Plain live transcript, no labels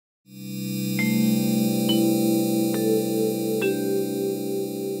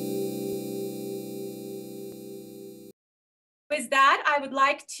I would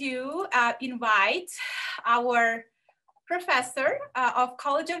like to invite our professor of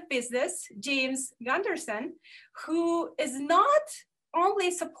College of Business, James Gunderson, who is not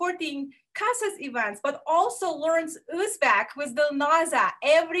only supporting CASA's events, but also learns Uzbek with Dilnaza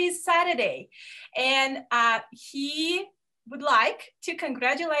every Saturday. And he would like to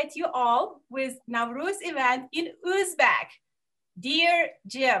congratulate you all with Navro'z event in Uzbek. Dear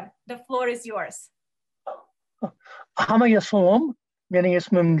Jim, the floor is yours. Hammaga salom, mening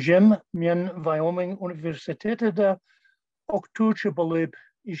ismim Jim, men Wyoming Universitetida, oktoortje belib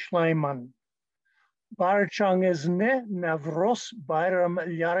Ishleiman. Barchang is ne Navro'z Bayram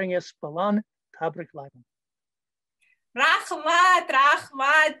Jaringes Balan Tabrik Leiman.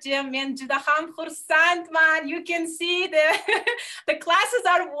 Rahmat, Jim, men juda ham xursand man. You can see the classes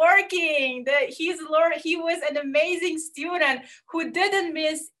are working. He was an amazing student who didn't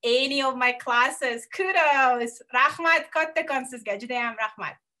miss any of my classes. Kudos. Rahmat, kattakon sizga, judayam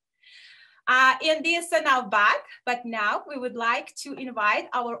rahmat. In this now back, but now we would like to invite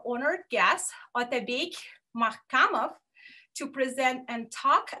our honored guest, Otabek Mahkamov, to present and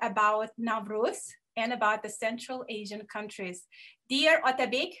talk about Navro'z and about the Central Asian countries. Dear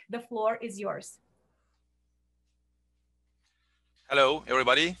Otabek, the floor is yours. Hello,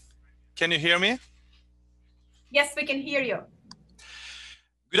 everybody. Can you hear me? Yes, we can hear you.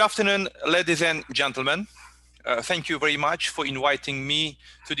 Good afternoon, ladies and gentlemen. Thank you very much for inviting me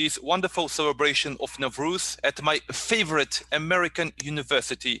to this wonderful celebration of Navro'z at my favorite American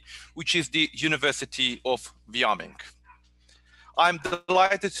university, which is the University of Wyoming. I'm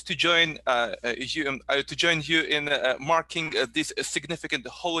delighted to join you in marking this significant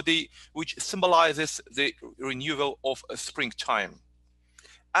holiday, which symbolizes the renewal of springtime.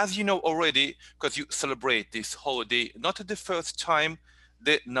 As you know already, because you celebrate this holiday, not the first time,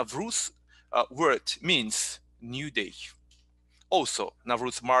 the Navro'z word means new day. Also,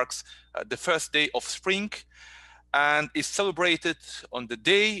 Navro'z marks the first day of spring and is celebrated on the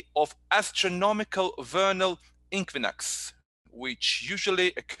day of astronomical vernal equinox, which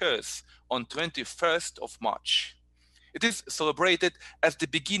usually occurs on 21st of March. It is celebrated as the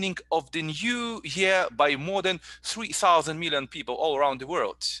beginning of the new year by more than 3,000 million people all around the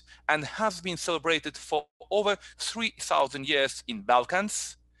world and has been celebrated for over 3,000 years in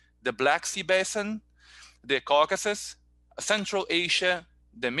Balkans, the Black Sea Basin, the Caucasus, Central Asia,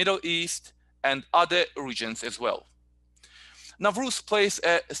 the Middle East, and other regions as well. Navro'z plays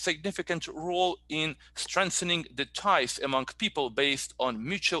a significant role in strengthening the ties among people based on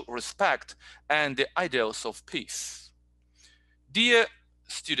mutual respect and the ideals of peace. Dear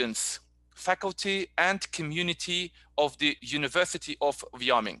students, faculty, and community of the University of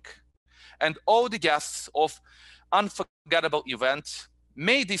Wyoming, and all the guests of unforgettable event,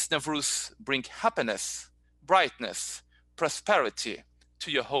 may this Navro'z bring happiness, brightness, prosperity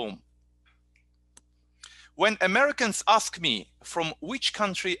to your home. When Americans ask me from which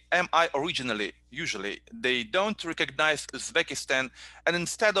country am I originally, usually they don't recognize Uzbekistan, and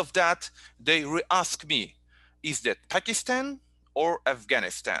instead of that, they re-ask me, is that Pakistan or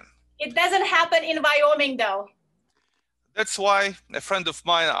Afghanistan? It doesn't happen in Wyoming though. That's why a friend of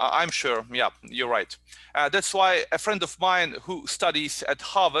mine, I'm sure, yeah, you're right. That's why a friend of mine who studies at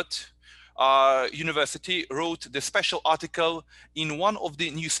Harvard University wrote the special article in one of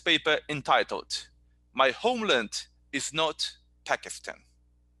the newspaper entitled, "My homeland is not Pakistan."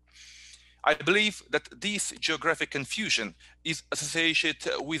 I believe that this geographic confusion is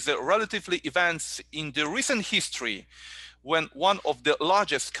associated with the relatively events in the recent history when one of the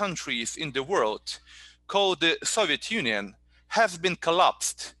largest countries in the world, called the Soviet Union, has been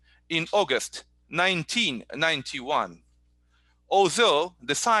collapsed in August 1991. Although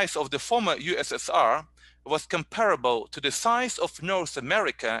the size of the former USSR was comparable to the size of North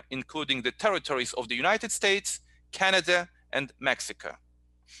America, including the territories of the United States, Canada, and Mexico.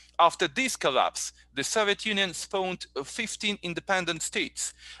 After this collapse, the Soviet Union spawned 15 independent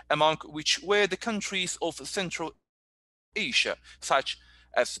states, among which were the countries of Central Asia, such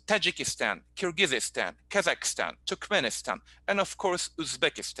as Tajikistan, Kyrgyzstan, Kazakhstan, Turkmenistan, and of course,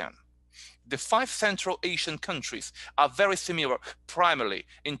 Uzbekistan. The 5 Central Asian countries are very similar primarily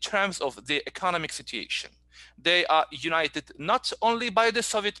in terms of their economic situation. They are united not only by the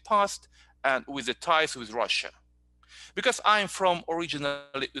Soviet past and with the ties with Russia. Because I'm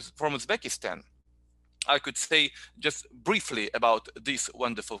originally from Uzbekistan, I could say just briefly about this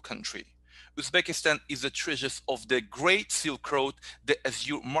wonderful country. Uzbekistan is the treasures of the Great Silk Road, the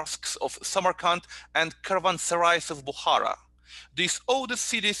azure mosques of Samarkand, and caravanserais of Bukhara. These oldest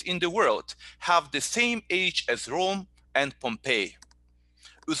cities in the world have the same age as Rome and Pompeii.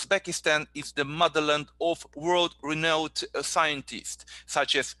 Uzbekistan is the motherland of world-renowned scientists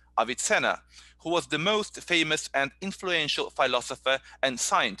such as Avicenna, who was the most famous and influential philosopher and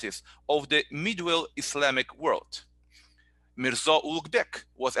scientist of the medieval Islamic world. Mirza Ulugh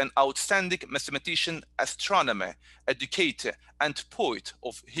was an outstanding mathematician, astronomer, educator, and poet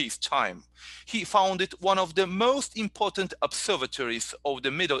of his time. He founded one of the most important observatories of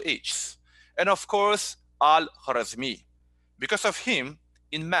the Middle Ages, and of course, Al-Khwarizmi. Because of him,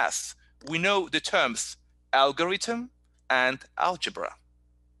 in maths, we know the terms algorithm and algebra.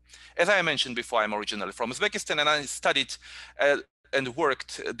 As I mentioned before, I'm originally from Uzbekistan, and I studied and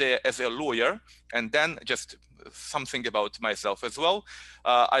worked there as a lawyer, and then just something about myself as well.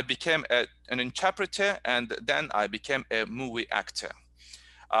 I became an interpreter, and then I became a movie actor.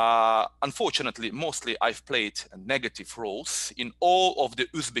 Unfortunately, mostly I've played negative roles in all of the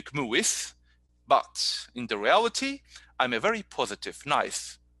Uzbek movies, but in the reality, I'm a very positive,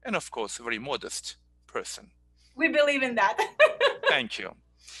 nice, and of course, very modest person. We believe in that. Thank you.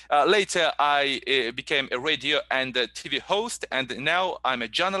 Later, I became a radio and a TV host, and now I'm a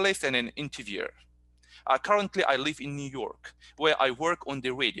journalist and an interviewer. Currently, I live in New York, where I work on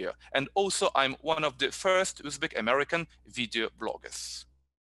the radio, and also I'm one of the first Uzbek American video bloggers.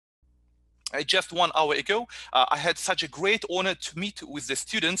 Just 1 hour ago, I had such a great honor to meet with the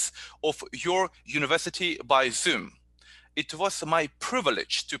students of your university by Zoom. It was my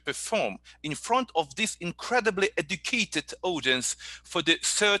privilege to perform in front of this incredibly educated audience for the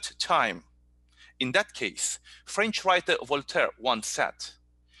 3rd time. In that case, French writer Voltaire once said,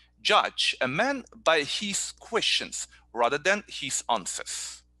 "Judge a man by his questions rather than his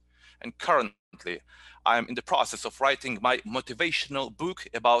answers." And currently, I am in the process of writing my motivational book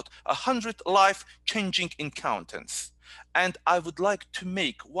about 100 life-changing encounters. And I would like to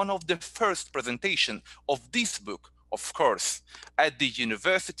make one of the first presentation of this book, of course, at the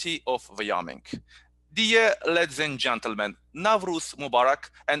University of Wyoming. Dear ladies and gentlemen, Navruz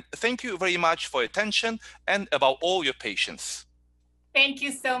Mubarak, and thank you very much for your attention and above all your patience. Thank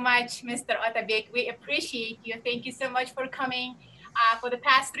you so much, Mr. Otabek. We appreciate you. Thank you so much for coming. For the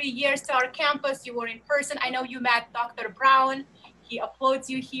past 3 years to our campus, you were in person. I know you met Dr. Brown. He applauds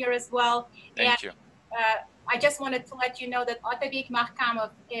you here as well. Thank you. I just wanted to let you know that Otabek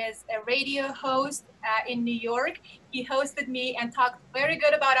Mahkamov is a radio host in New York. He hosted me and talked very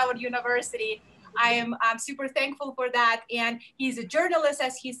good about our university. I'm super thankful for that. And he's a journalist,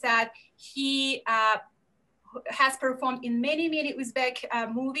 as he said. He has performed in many Uzbek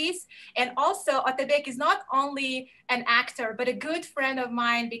movies. And also Otabek is not only an actor, but a good friend of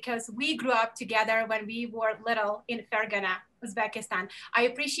mine because we grew up together when we were little in Fergana, Uzbekistan. I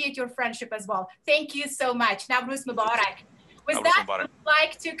appreciate your friendship as well. Thank you so much. Navruz Mubarak. With that, I would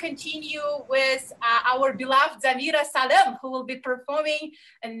like to continue with our beloved Zamira Salem, who will be performing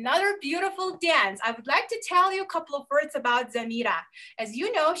another beautiful dance. I would like to tell you a couple of words about Zamira. As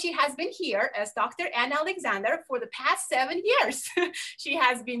you know, she has been here as Dr. Anne Alexander for the past 7 years. She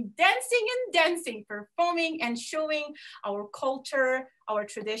has been dancing and dancing, performing and showing our culture, our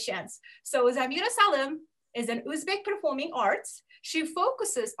traditions. So Zamira Salem is an Uzbek performing arts. She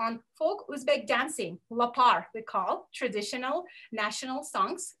focuses on folk Uzbek dancing, lapar, we call traditional national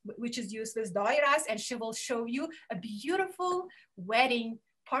songs, which is used with dairas, and she will show you a beautiful wedding,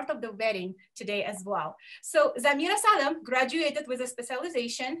 part of the wedding today as well. So Zamira Salem graduated with a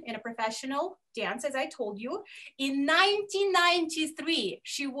specialization in a professional dance, as I told you. In 1993,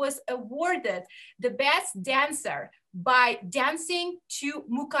 she was awarded the best dancer by dancing to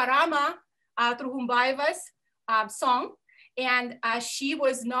Mukarama Turgumbayeva's song. And she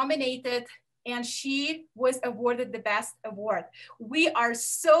was nominated and she was awarded the best award. We are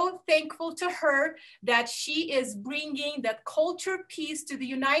so thankful to her that she is bringing that culture piece to the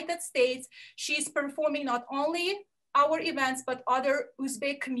United States. She's performing not only our events, but other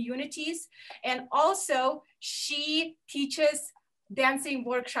Uzbek communities. And also she teaches dancing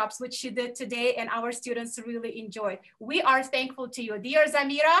workshops, which she did today, and our students really enjoyed. We are thankful to you. Dear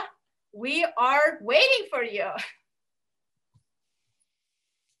Zamira, we are waiting for you.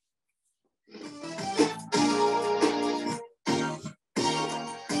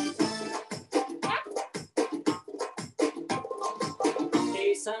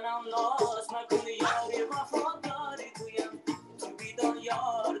 Sanam naz makun yar vafadari tuyam tu bidan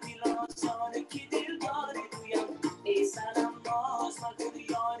yar dilasan ki dildari tuyam ey sanam naz makun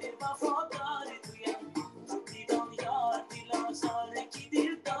yar vafadari tuyam tu bidan yar dilasan ki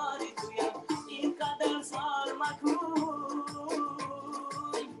dildari tuyam in kadar sar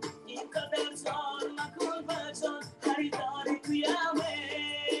makun bachon haridari tuyam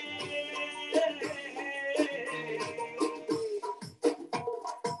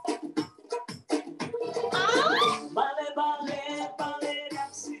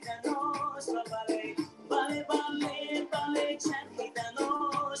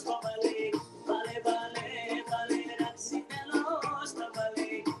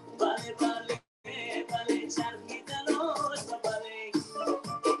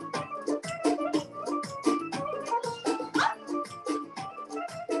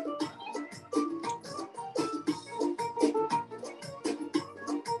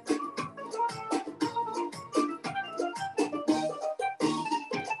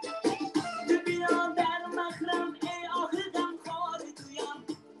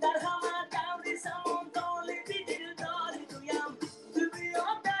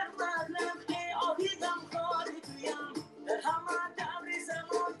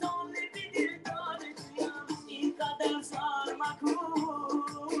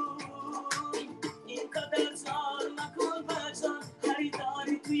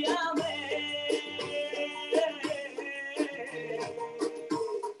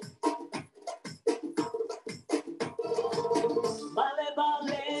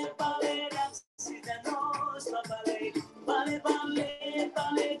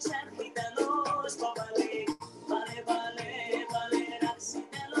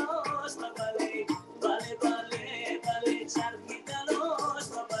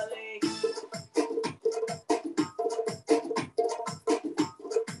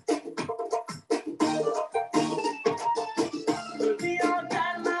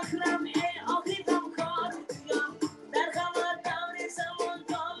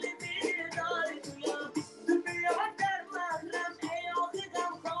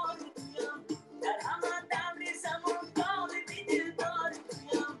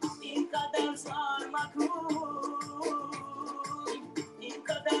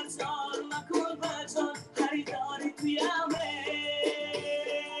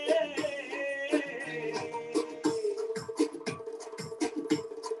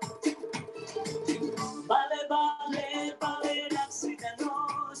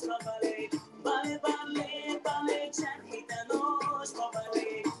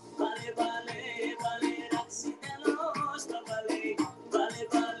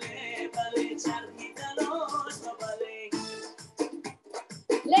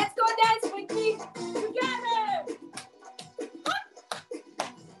Let's go dance with me together.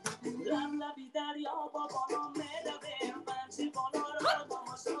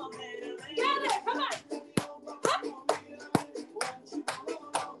 Together, come on.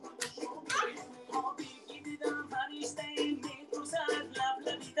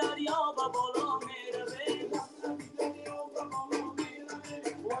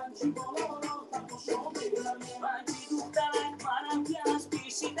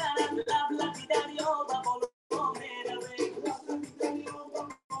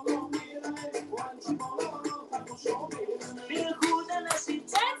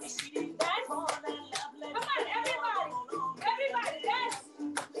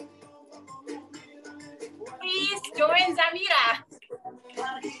 Please join Zamira.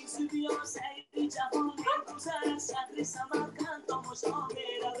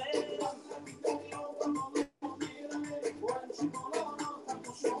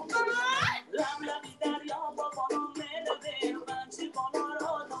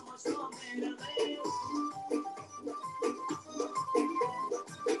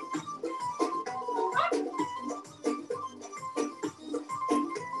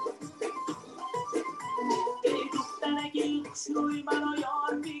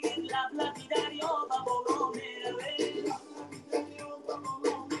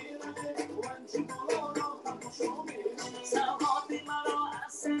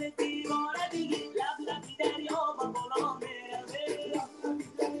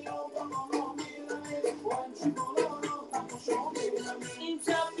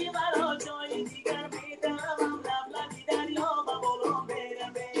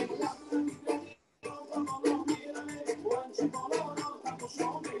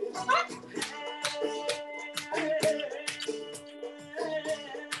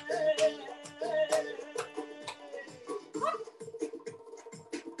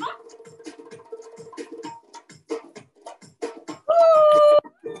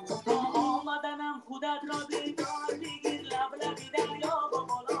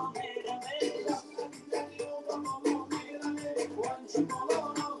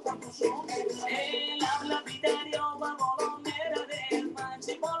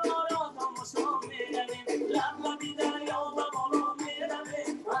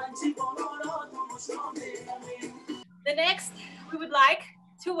 The next, we would like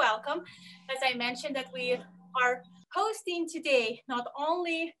to welcome, as I mentioned, that we are hosting today, not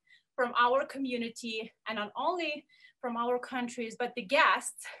only from our community and not only from our countries, but the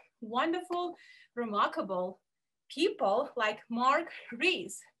guests, wonderful, remarkable people like Mark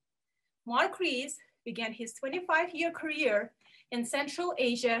Rees. Mark Rees began his 25-year career in Central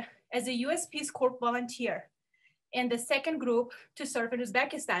Asia as a US Peace Corps volunteer in the second group to serve in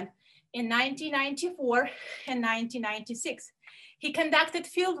Uzbekistan in 1994 and 1996. He conducted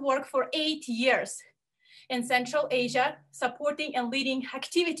field work for 8 years in Central Asia, supporting and leading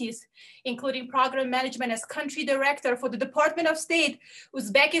activities, including program management as country director for the Department of State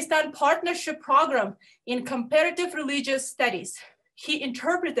Uzbekistan Partnership Program in Comparative Religious Studies. He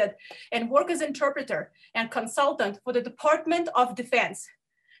interpreted and worked as interpreter and consultant for the Department of Defense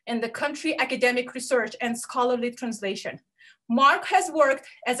in the country academic research and scholarly translation. Mark has worked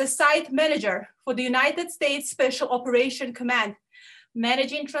as a site manager for the United States Special Operation Command,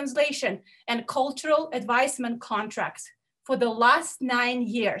 managing translation and cultural advisement contracts for the last 9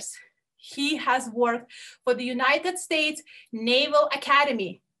 years. He has worked for the United States Naval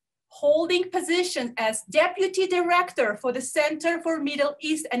Academy, holding positions as Deputy Director for the Center for Middle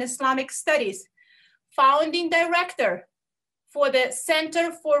East and Islamic Studies, Founding Director for the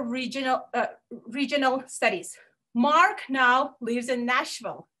Center for Regional Studies. Mark now lives in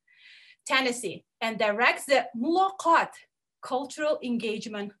Nashville, Tennessee, and directs the Mulaqat Cultural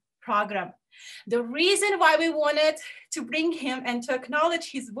Engagement Program. The reason why we wanted to bring him and to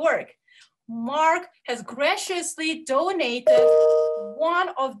acknowledge his work, Mark has graciously donated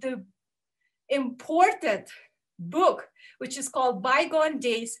one of the important book, which is called Bygone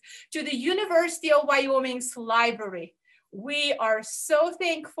Days, to the University of Wyoming's library. We are so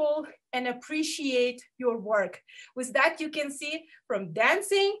thankful and appreciate your work. With that, you can see from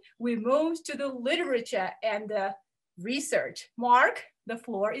dancing, we moved to the literature and the research. Mark, the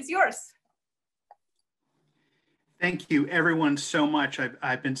floor is yours. Thank you, everyone, so much.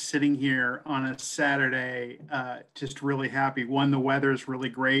 I've been sitting here on a Saturday, just really happy. One, the weather is really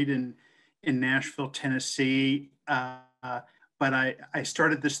great in Nashville, Tennessee. But I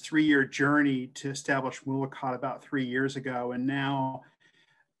started this 3-year journey to establish Mulaqat about 3 years ago. And now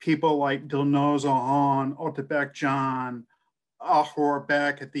people like Dilnoz Ahan, Otabek John, Ahor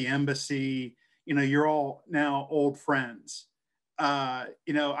Beck at the embassy, you know, you're all now old friends.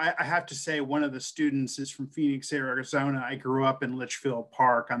 you know, I have to say one of the students is from Phoenix, Arizona. I grew up in Litchfield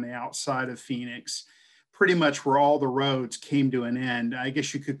Park on the outside of Phoenix, pretty much where all the roads came to an end. I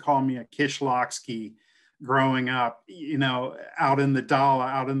guess you could call me a Kishloksky growing up, you know, out in the Dala,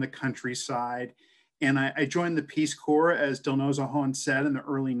 out in the countryside. And I joined the Peace Corps, as Dilnoza Hon said, in the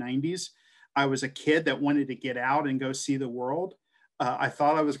early 90s. I was a kid that wanted to get out and go see the world. I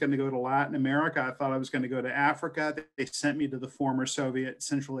thought I was going to go to Latin America. I thought I was going to go to Africa. They sent me to the former Soviet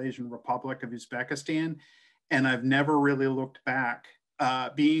Central Asian Republic of Uzbekistan, and I've never really looked back.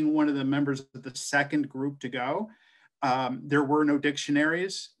 Being one of the members of the second group to go, there were no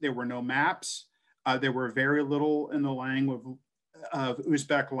dictionaries, there were no maps, there were very little in the language of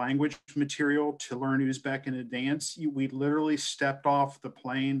Uzbek language material to learn Uzbek in advance. We literally stepped off the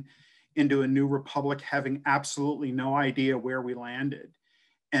plane into a new republic having absolutely no idea where we landed.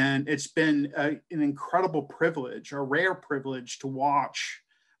 And it's been an incredible privilege, a rare privilege, to watch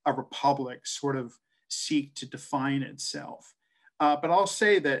a republic sort of seek to define itself. But I'll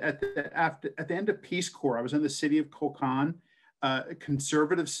say that at the end of Peace Corps, I was in the city of Kokand, a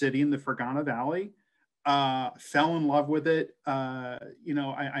conservative city in the Fergana Valley. Fell in love with it. You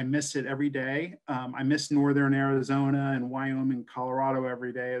know, I miss it every day. I miss Northern Arizona and Wyoming, Colorado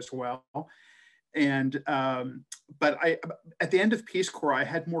every day as well. And, but at the end of Peace Corps, I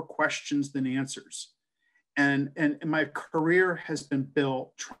had more questions than answers. And my career has been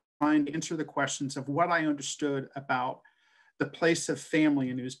built trying to answer the questions of what I understood about the place of family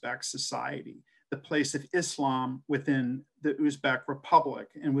in Uzbek society, the place of Islam within the Uzbek Republic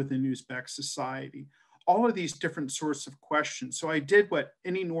and within Uzbek society. All of these different sorts of questions. So I did what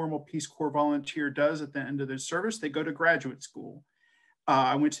any normal Peace Corps volunteer does at the end of their service. They go to graduate school.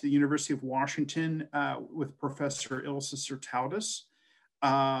 I went to the University of Washington with Professor Ilse Sertaudis,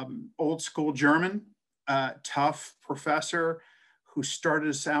 old school German, tough professor who started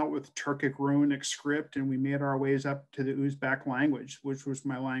us out with Turkic Runic script, and we made our ways up to the Uzbek language, which was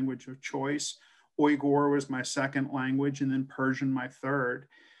my language of choice. Uyghur was my second language, and then Persian my third.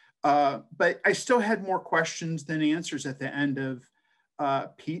 But I still had more questions than answers at the end of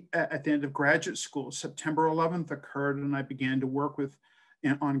graduate school. September 11th occurred, and I began to work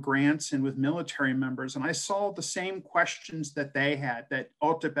on grants and with military members. And I saw the same questions that they had, that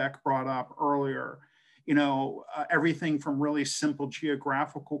Otabek brought up earlier. You know, everything from really simple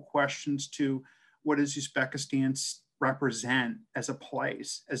geographical questions to what does Uzbekistan represent as a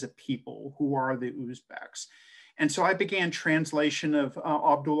place, as a people, who are the Uzbeks? And so I began translation of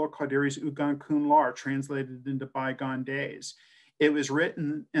Abdullah Qadiri's Ugan Kunlar, translated into Bygone Days. It was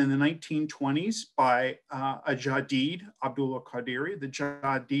written in the 1920s by a Jadid, Abdullah Qadiri. The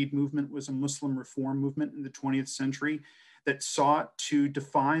Jadid movement was a Muslim reform movement in the 20th century that sought to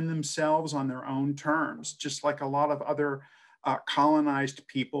define themselves on their own terms, just like a lot of other colonized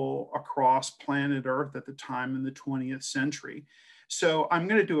people across planet Earth at the time in the 20th century. So I'm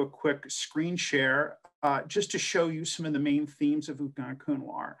going to do a quick screen share just to show you some of the main themes of Ugan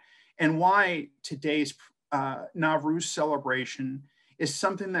Kunlar and why today's Navro'z celebration is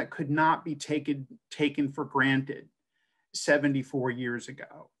something that could not be taken for granted 74 years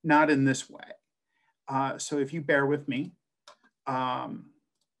ago, not in this way. So if you bear with me.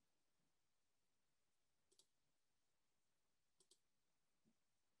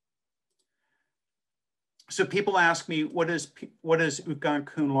 So people ask me, what does Ugan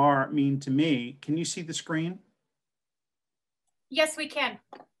Kunlar mean to me? Can you see the screen? Yes, we can.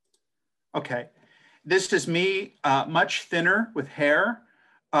 Okay. This is me, much thinner with hair,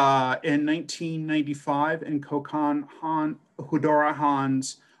 in 1995 in Kokand Hudora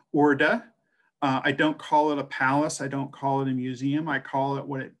Han's Urda. I don't call it a palace. I don't call it a museum. I call it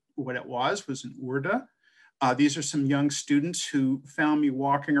what it was an Urda. These are some young students who found me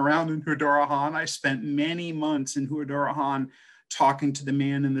walking around in Hudora Han. I spent many months in Hudora Han talking to the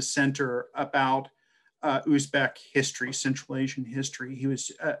man in the center about Uzbek history, Central Asian history. He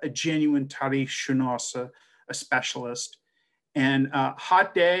was a genuine Tarikh Shunos, a specialist. And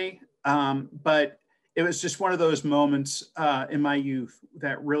hot day, but it was just one of those moments in my youth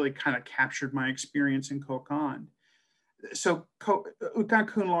that really kind of captured my experience in Kokand. So Ugan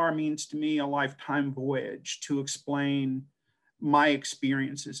Kunlar means to me a lifetime voyage to explain my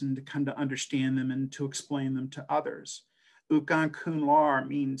experiences and to come to understand them and to explain them to others. Ugan Kunlar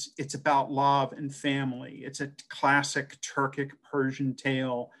means it's about love and family. It's a classic Turkic Persian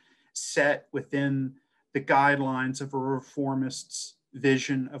tale set within the guidelines of a reformist's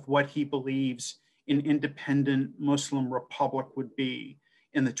vision of what he believes an independent Muslim republic would be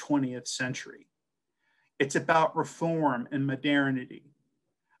in the 20th century. It's about reform and modernity.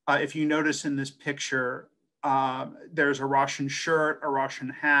 If you notice in this picture, there's a Russian shirt, a Russian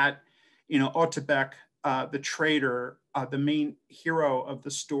hat. You know, Otabek, the trader, the main hero of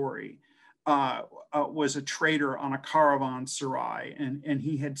the story, was a trader on a caravanserai, and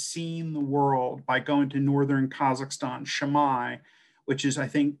he had seen the world by going to northern Kazakhstan, Shamai, which is, I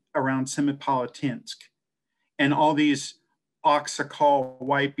think, around Semipalatinsk. And all these Oxacal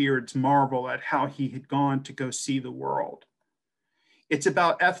whitebeards marvel at how he had gone to go see the world. It's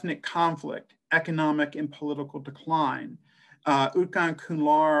about ethnic conflict, economic and political decline. Utkan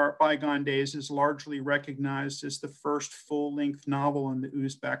Kunlar, Bygone Days, is largely recognized as the first full-length novel in the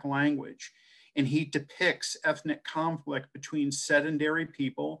Uzbek language. And he depicts ethnic conflict between sedentary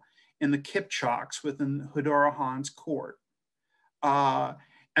people and the Kipchaks within Hudara Khan's court.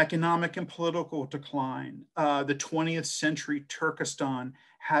 Economic and political decline, the 20th century Turkestan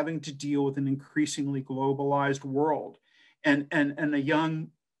having to deal with an increasingly globalized world, and a young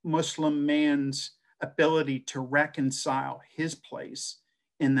Muslim man's ability to reconcile his place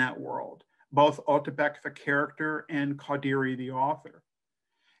in that world, both Otabek the character and Qadiri the author.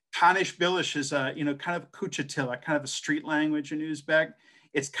 Tanish Bilish is a, kind of Kuchatilla, kind of a street language in Uzbek.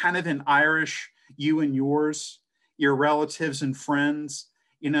 It's kind of an Irish you and yours, your relatives and friends.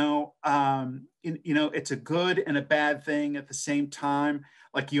 It's a good and a bad thing at the same time.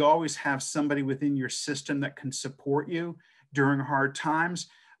 Like, you always have somebody within your system that can support you during hard times,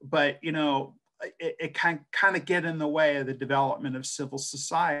 but it can kind of get in the way of the development of civil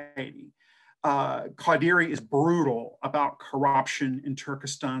society. Qadiri is brutal about corruption in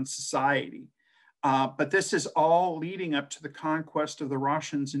Turkestan society. But this is all leading up to the conquest of the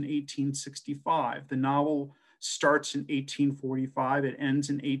Russians in 1865. The novel starts in 1845. It ends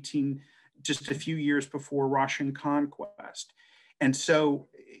in just a few years before Russian conquest. And so,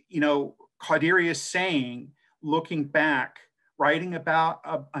 Qadiri is saying, looking back, writing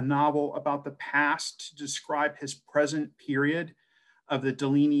about a novel about the past to describe his present period of the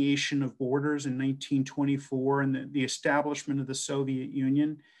delineation of borders in 1924 and the establishment of the Soviet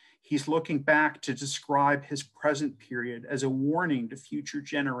Union. He's looking back to describe his present period as a warning to future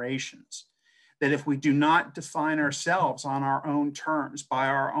generations that if we do not define ourselves on our own terms, by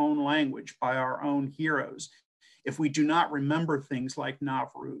our own language, by our own heroes, if we do not remember things like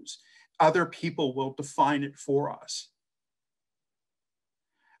Navro'zni, other people will define it for us.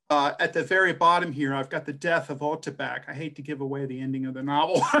 At the very bottom here, I've got the death of Otabek. I hate to give away the ending of the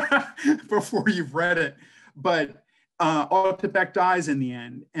novel before you've read it, but Otabek dies in the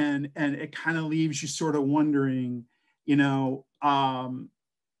end, and it kind of leaves you sort of wondering, as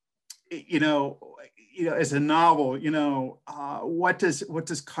a novel, what does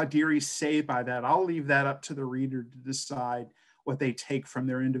Qadiri say by that? I'll leave that up to the reader to decide what they take from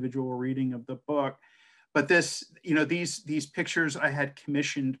their individual reading of the book. But these pictures I had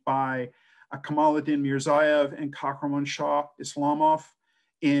commissioned by Kamaluddin Mirzayev and Kahraman Shah Islamov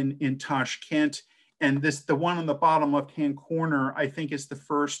in Tashkent. And the one on the bottom left-hand corner, I think, is the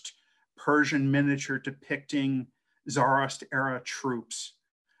first Persian miniature depicting Tsarist era troops,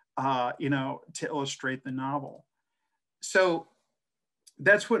 to illustrate the novel. So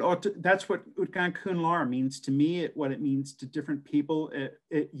that's what Utkan Kunlar means to me, what it means to different people.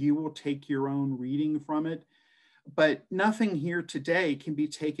 You will take your own reading from it, but nothing here today can be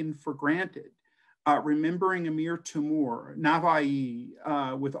taken for granted. Remembering Amir Timur, Navai,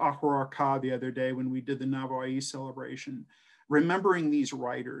 with Ahrar Kha the other day when we did the Navai celebration, remembering these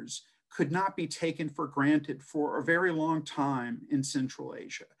writers could not be taken for granted for a very long time in Central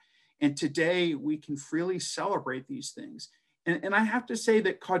Asia. And today we can freely celebrate these things. And I have to say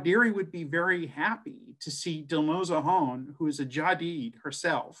that Qadiri would be very happy to see Dilnoza Khan, who is a Jadid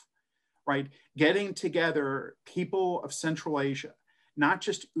herself, right, getting together people of Central Asia, not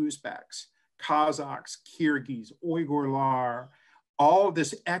just Uzbeks, Kazakhs, Kyrgyz, Uygurlar, all of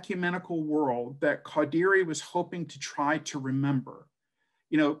this ecumenical world that Qadiri was hoping to try to remember.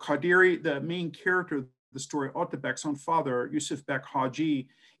 Qadiri, the main character of the story, Otabek's own father, Yusufbek Haji,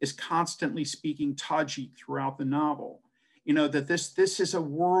 is constantly speaking Tajik throughout the novel. That this is a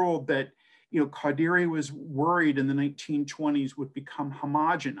world that, Qadiri was worried in the 1920s would become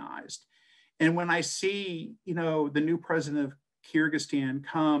homogenized. And when I see, the new president of Kyrgyzstan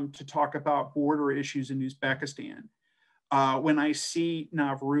come to talk about border issues in Uzbekistan, when I see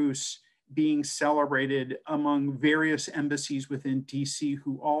Navro'zni being celebrated among various embassies within DC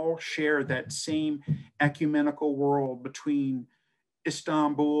who all share that same ecumenical world between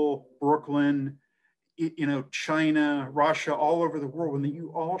Istanbul, Brooklyn, China, Russia, all over the world, when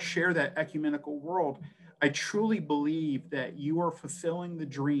you all share that ecumenical world, I truly believe that you are fulfilling the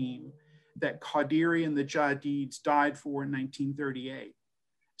dream that Qadiri and the Jadids died for in 1938.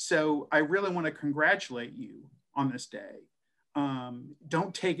 So I really want to congratulate you on this day.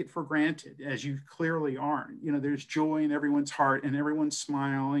 Don't take it for granted, as you clearly aren't. You know, there's joy in everyone's heart and everyone's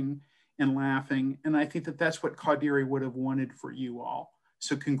smiling and laughing. And I think that that's what Qadiri would have wanted for you all.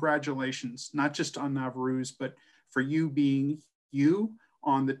 So congratulations, not just on Navro'z, but for you being you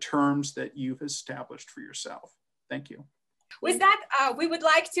on the terms that you've established for yourself. Thank you. With that, we would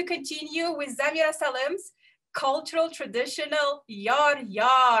like to continue with Zamira Salim's cultural traditional yar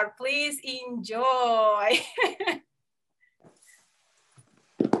yar. Please enjoy.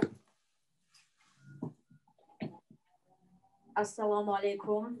 Assalomu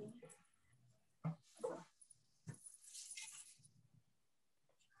alaikum.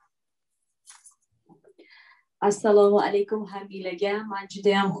 Assalomu alaikum hammaga. Men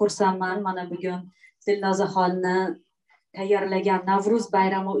juda ham xursandman. Mana bugun Dilnozaxonni tayyorlagan Navro'z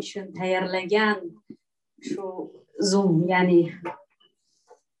bayrami uchun tayyorlagan shu Zoom, ya'ni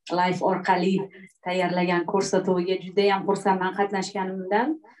live orqali tayyorlagan ko'rsatuviga juda ham xursandman qatnashganimdan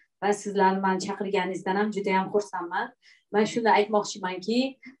va sizlarni men chaqirganingizdan ham juda ham xursandman. Men shuni aytmoqchimanki,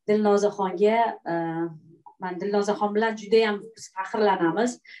 Dilnozaxonga men Dilnozaxon bilan juda ham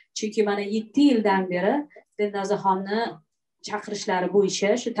faxrlanamiz, chunki mana 7 yildan beri Dilnozaxonni chaqirishlari bo'yicha,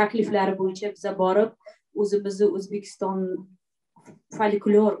 shu takliflari bo'yicha biz borib o'zimizni O'zbekiston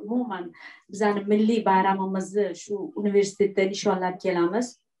folklor, umuman bizning milliy bayramimizni shu universitetda nishonlab kelamiz.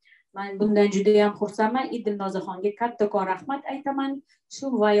 Men bundan juda ham xursandman. Dilnozaxonga kattakon rahmat aytaman. Shu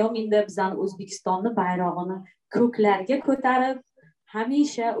Vyomingda bizning O'zbekistonni bayrog'ini ko'klarga ko'tarib,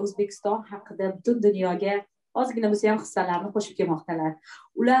 hamisha O'zbekiston haqida butun dunyoga ozgina bo'lsa ham hissalarni qo'shib kelmoqdalar.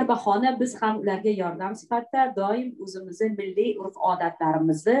 Ular bahona biz ham ularga yordam sifatida doim o'zimizning milliy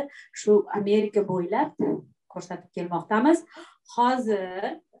urf-odatlarimizni shu Amerika bo'ylab ko'rsatib kelmoqdamiz.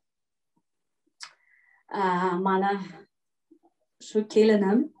 Hozir mana shu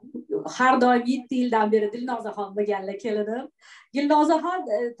kelinim har doim 7 yildan beri Dilnozaxon bo'lganlar kelinim. Dilnozaxon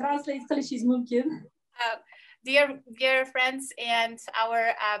translate qilishingiz mumkin? Dear friends and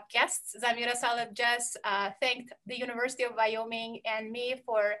our guests, Zamira Salim just thanked the University of Wyoming and me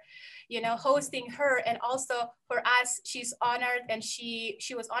for, hosting her, and also for us. She's honored, and she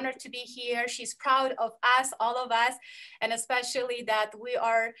was honored to be here. She's proud of us, all of us, and especially that we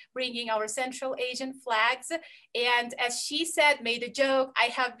are bringing our Central Asian flags. And as she said, made a joke, I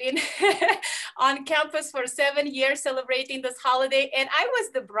have been on campus for 7 years celebrating this holiday, and I was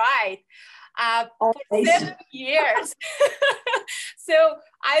the bride. For 7 years. So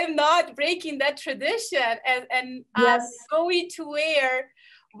I'm not breaking that tradition, and yes. I'm going to wear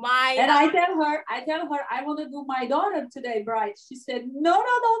my and I tell her I want to do my daughter today bride. She said no,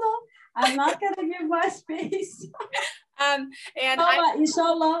 I'm not gonna give my space. And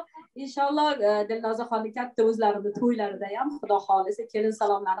inshaalloh Dilnozaxonni katta o'zlarini to'ylarida ham xudo xolisa kelin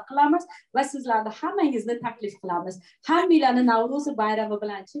salomlarni qilamiz va sizlarni hammangizni taklif qilamiz. Hammanglarni Navro'z bayrami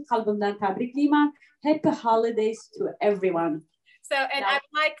bilan qalbimdan tabriklayman. Happy holidays to everyone. So, and I'd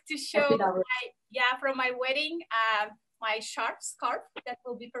like to show from my wedding my scarf that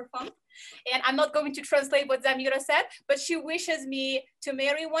will be performed. And I'm not going to translate what Zamira said, but she wishes me to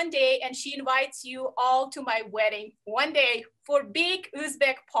marry one day, and she invites you all to my wedding one day for big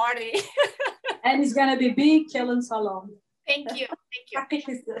Uzbek party. And it's gonna be big Kelin Salom. Thank you. Thank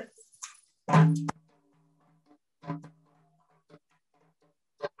you.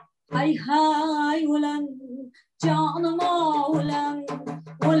 Hay hay ulan canım ulan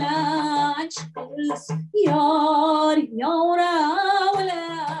ulan kız yar yara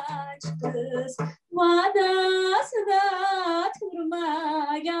ulan kız vadasda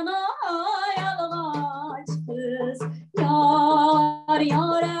turmagana yalğaç kız yar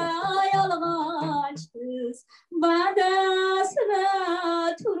yara yalğaç kız vadasda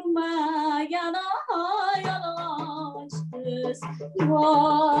turmagana yalğaç kız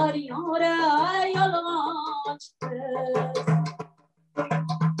yar yara yalğaç kız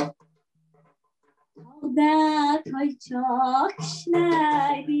Tağda kayçak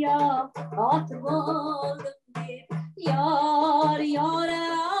işler ya atmadım deyip yar yara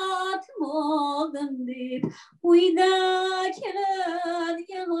atmadım deyip uyda kelin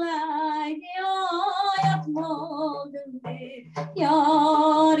yığlaydı ya yatmadım deyip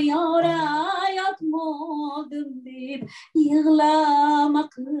yar yara yatmadım deyip yığlama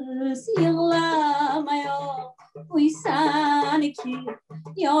kız yığlama ya uysan ki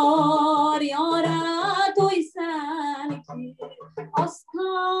yar yara doysan ki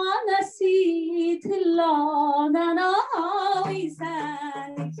astanesi tilladana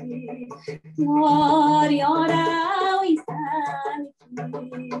uysan ki yar yara uysan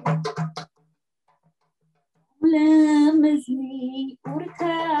ki Lemzni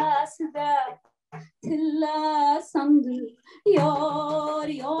urta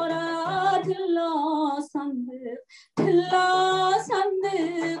Tilla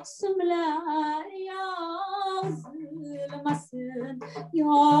sandık sümler yazılmasın.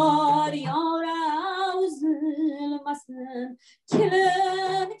 Yar yara üzülmesin.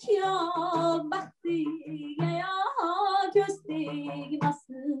 Kilin kiya baktiye ya göz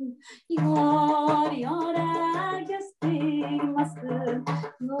değmesin. Yar yara göz değmesin.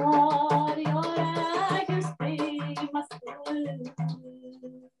 Yar yara göz değmesin.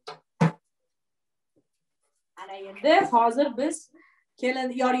 Ana endi hozir biz kelin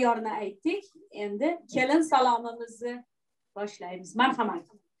yor-yorni aytdik. Endi kelin salomimizni boshlaymiz. Marhamat.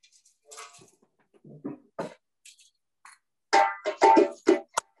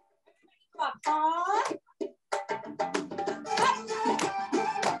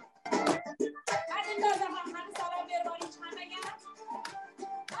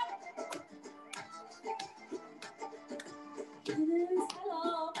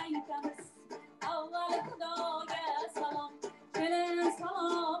 Salam aytamiz. Avval Xudoga salom. Kelin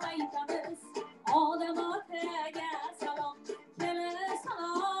salom aytamiz. Odam otaga salom. Kelin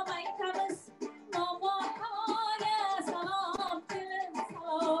salom aytamiz. Momo havoga salom. Kelin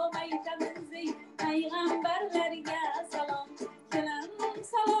salom aytamiz. Payg'ambarlarga salom. Kelin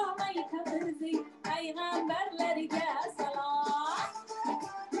salom aytamiz. Payg'ambarlarga salom.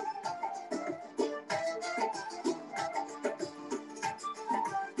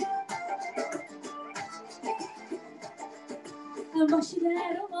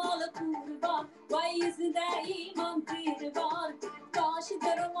 Başıda romalı kurban, vay yüzüde iman kurban.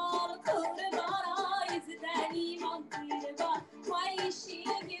 Başıda romalı kurban, ay yüzüde iman kurban. Vay işi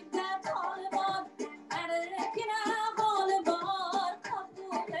gibi taliban, erkine halı var.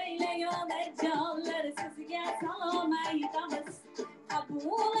 Kabul eyleyen eccaller, sizge salam aytamiz.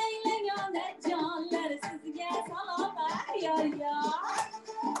 Kabul eyleyen eccaller, sizge salam yar yar.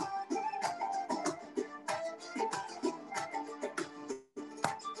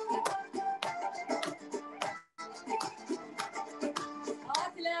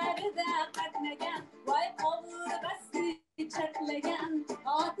 Vay qovurg'asi chatlagan,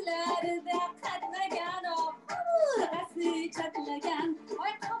 otlarida qatnagan, qovurg'asi chatlagan.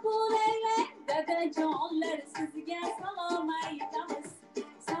 Vay qabul eylang dadajonlar, sizga salom aytamiz.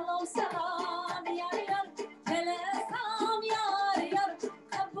 Salom salom yor yor, kelin salom yor yor.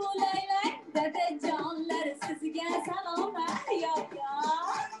 Qabul eylang dadajonlar, sizga salom yor yor.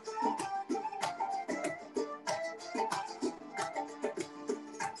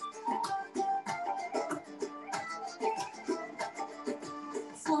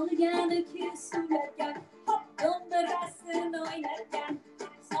 Solgan ki sulargan, hop dombirasini o'ynarkan.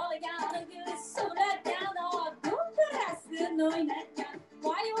 Solgan ki sulargan, hop dombirasini o'ynarkan.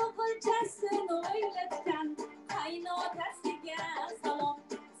 Voy o'g'ilchasini o'ylatgan, qaynotasiga salom.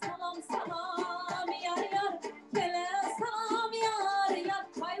 Salom salom yor yor, kelin salom yor yor.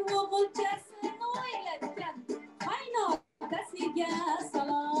 Voy o'g'ilchasini o'ylatgan, qaynotasiga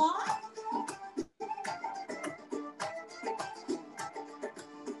salom.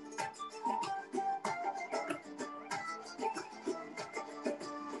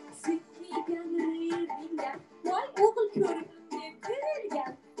 Vay o'g'il ko'rdim deb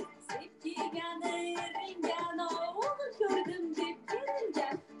kerilgan. Sevgigani eringan, o'g'il ko'rdim deb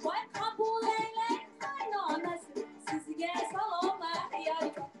kerilgan. Voy qabul eylang qaynonasi, sizga salom yor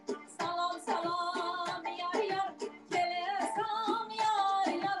yor. Salom salom yor yor, kelin salom yor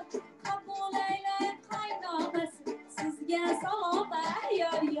yor. Qabul eylang qaynonasi, sizga salom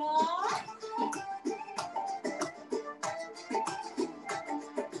yor yor.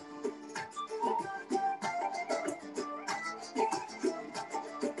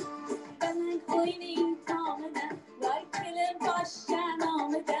 Qo'yning tomidan, voy kelin boshqa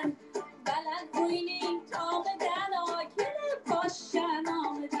nomidan. Baland qo'yning tomidan, voy kelin boshqa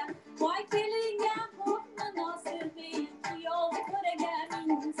nomidan. Voy kelinga hukmi nosibli, kuyov to'raga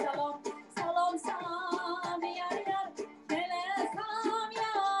ming salom. Salom salom yor yor, kelin salom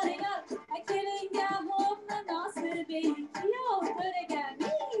yor yor. Kelinga hukmi nosibli, kuyov to'raga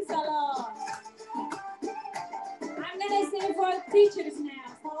ming salom. I'm gonna sing for teachers now.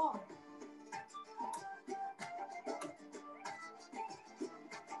 Salom.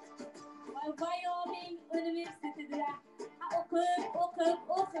 Universitetida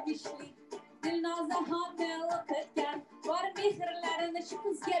o'qib ishlik. Dilnozaxonni o'qitgan, bor mehrlarini shu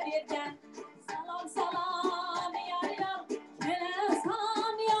qizga bergan. Salom salom yor yor, kelin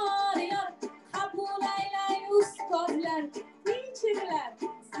salom yor yor. Qabul eylang ustozlar, teacherlar,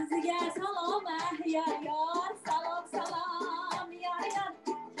 sizga salom yor yor. Salom salom yor yor,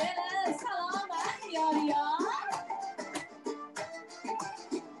 kelin salom yor yor.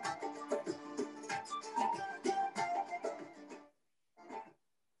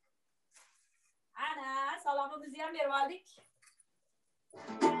 berib oldik.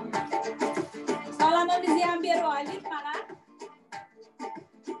 Salomimizni ham berib oldik mana.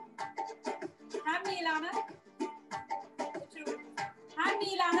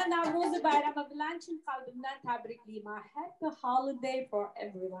 Hammanglarni Navro'zni bayrami bilan chin qalbimdan tabriklayman. Happy holiday for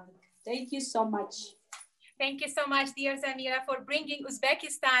everyone. Thank you so much. Thank you so much, dear Zamira, for bringing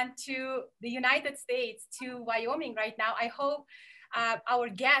Uzbekistan to the United States, to Wyoming right now. I hope our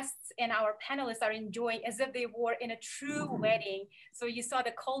guests and our panelists are enjoying as if they were in a true wedding. So you saw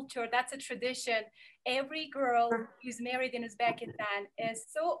the culture, that's a tradition. Every girl who's married in Uzbekistan is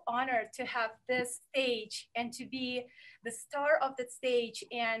so honored to have this stage and to be the star of the stage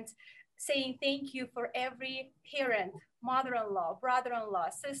and saying thank you for every parent, mother-in-law, brother-in-law,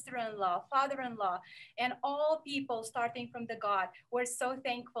 sister-in-law, father-in-law, and all people starting from the God. We're so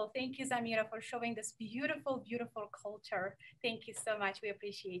thankful. Thank you, Zamira, for showing this beautiful, beautiful culture. Thank you so much. We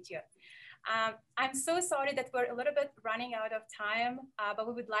appreciate you. I'm so sorry that we're a little bit running out of time, but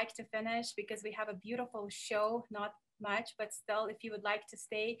we would like to finish because we have a beautiful show, not much, but still, if you would like to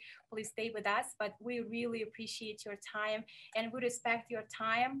stay, please stay with us. But we really appreciate your time and we respect your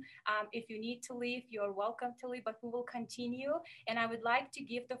time. If you need to leave, you're welcome to leave, but we will continue. And I would like to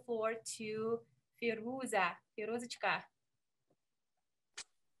give the floor to Firuza. Firuzachka.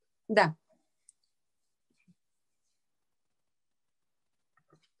 Да.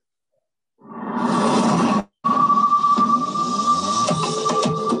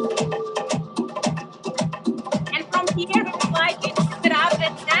 And from here, we would like you to keep it up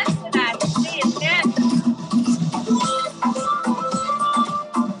and dance with us. Please dance.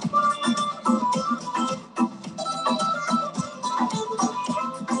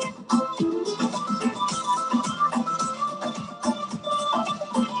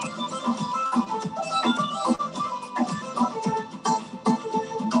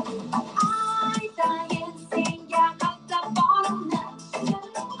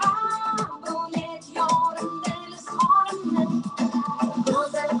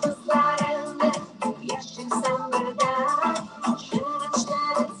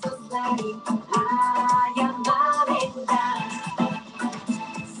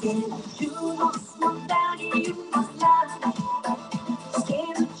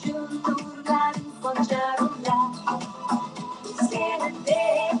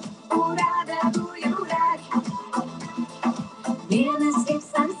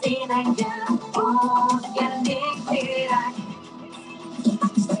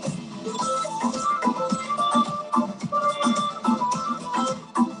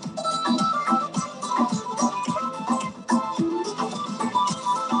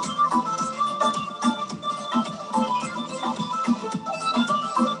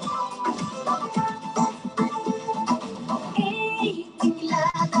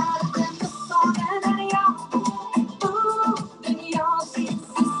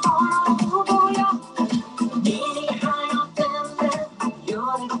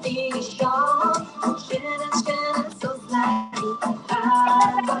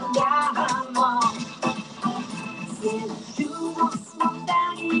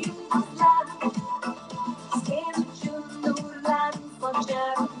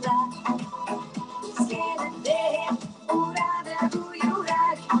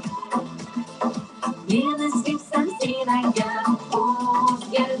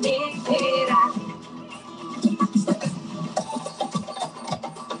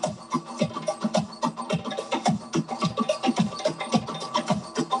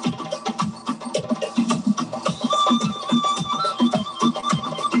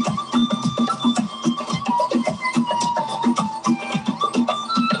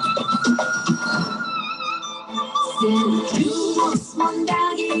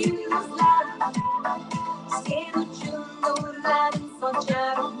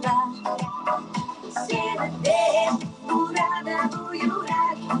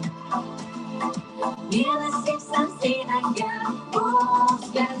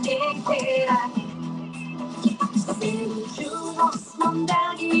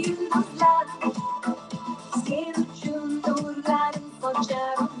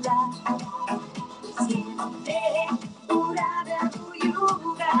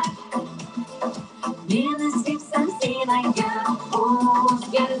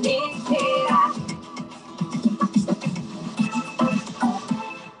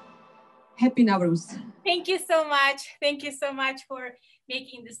 Happy Navro'z. Thank you so much. Thank you so much for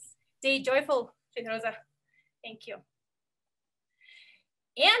making this day joyful, Firuza. Thank you.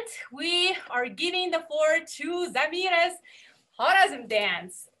 And we are giving the floor to Zamira's Horazm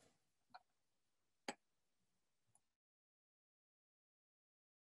dance.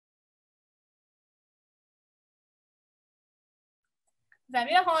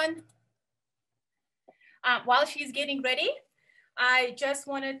 Zamira Khan. While she's getting ready, I just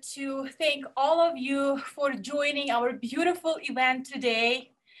wanted to thank all of you for joining our beautiful event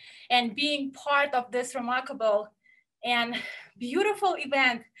today and being part of this remarkable and beautiful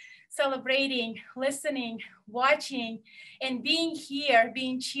event, celebrating, listening, watching, and being here,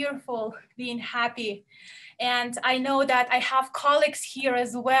 being cheerful, being happy. And I know that I have colleagues here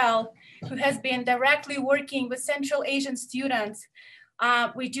as well who has been directly working with Central Asian students.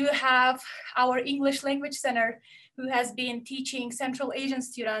 We do have our English Language Center who has been teaching Central Asian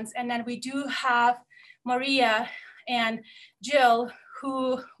students. And then we do have Maria and Jill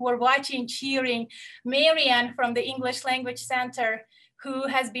who were watching, cheering, Marian from the English Language Center who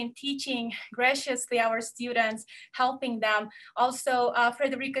has been teaching graciously our students, helping them. Also,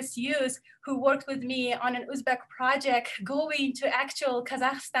 Frederica Hughes, who worked with me on an Uzbek project, going to actual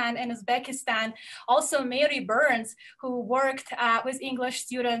Kazakhstan and Uzbekistan. Also, Mary Burns, who worked with English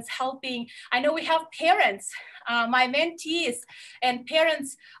students, helping. I know we have parents, my mentees and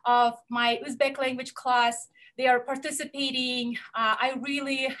parents of my Uzbek language class. They are participating. I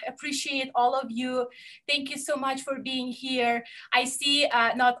really appreciate all of you. Thank you so much for being here. I see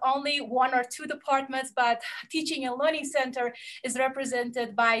not only one or two departments, but Teaching and Learning Center is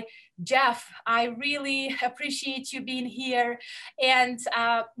represented by Jeff. I really appreciate you being here. And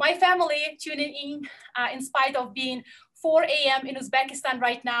my family tuning in spite of being 4 a.m. in Uzbekistan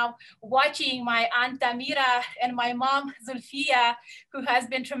right now, watching my Aunt Amira and my mom, Zulfia, who has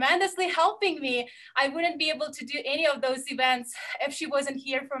been tremendously helping me. I wouldn't be able to do any of those events if she wasn't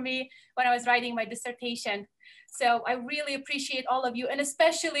here for me when I was writing my dissertation. So I really appreciate all of you, and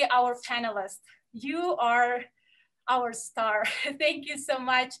especially our panelists. You are our star. Thank you so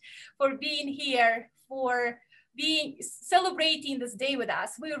much for being here, for celebrating this day with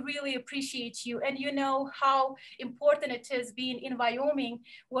us. We really appreciate you. And you know how important it is being in Wyoming,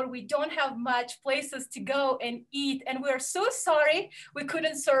 where we don't have much places to go and eat. And we're so sorry we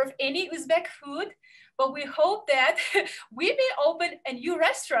couldn't serve any Uzbek food, but we hope that we may open a new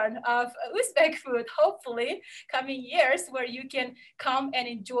restaurant of Uzbek food, hopefully coming years, where you can come and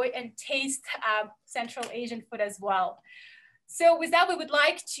enjoy and taste Central Asian food as well. So with that, we would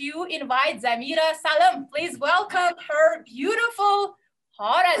like to invite Zamira Salem. Please welcome her beautiful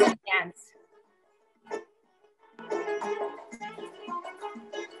Khorazni dance.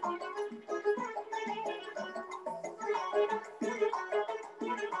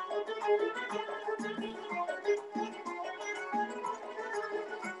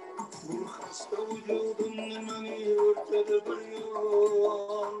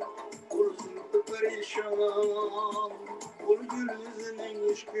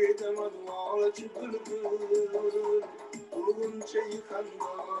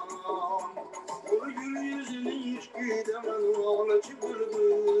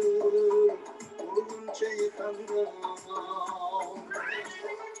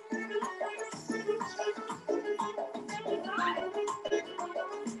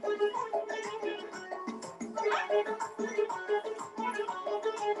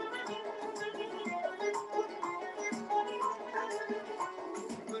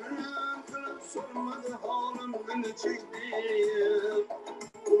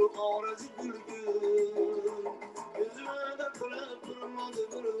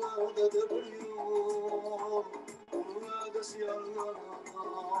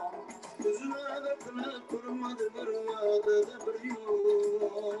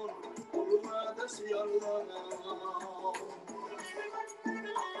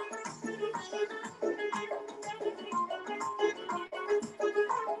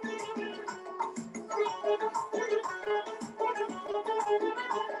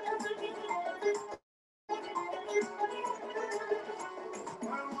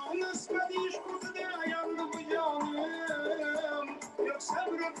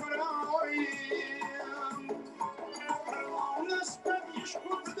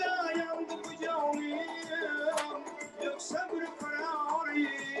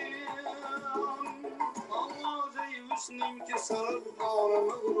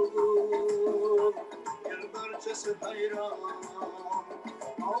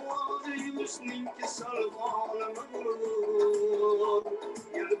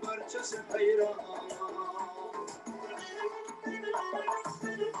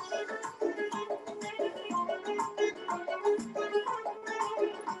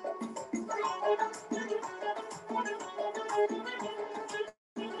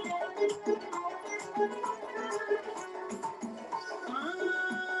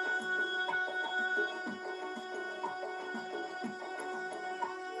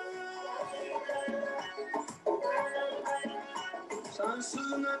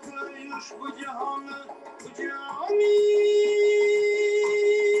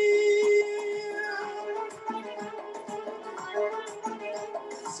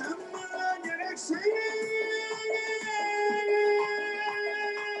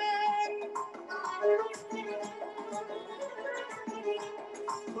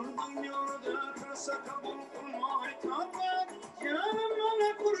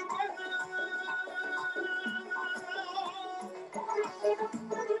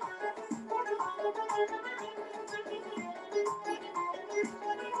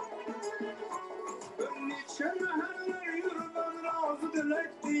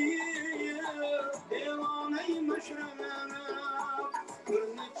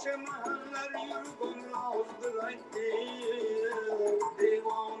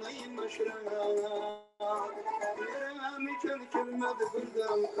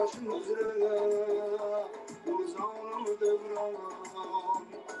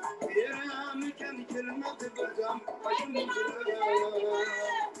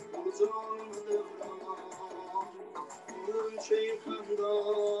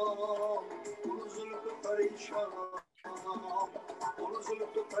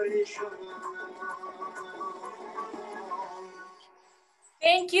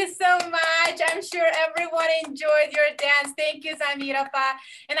 Thank you so much. I'm sure everyone enjoyed your dance. Thank you, Zamira Pa.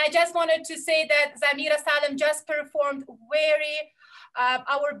 And I just wanted to say that Zamira Salim just performed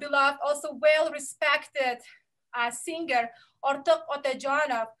our beloved, also well-respected singer, Ortak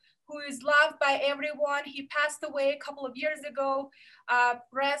Otajanov, who is loved by everyone. He passed away a couple of years ago.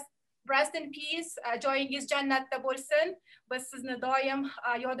 Rest in peace. Joyingiz jannatda bo'lsin. Biz sizni doim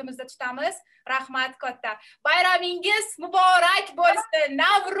yodimizda tutamiz. Rahmat katta. Bayramingiz muborak bo'lsin.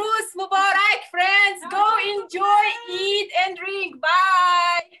 Navruz muborak, friends. Go enjoy, eat and drink.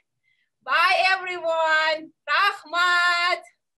 Bye. Bye, everyone.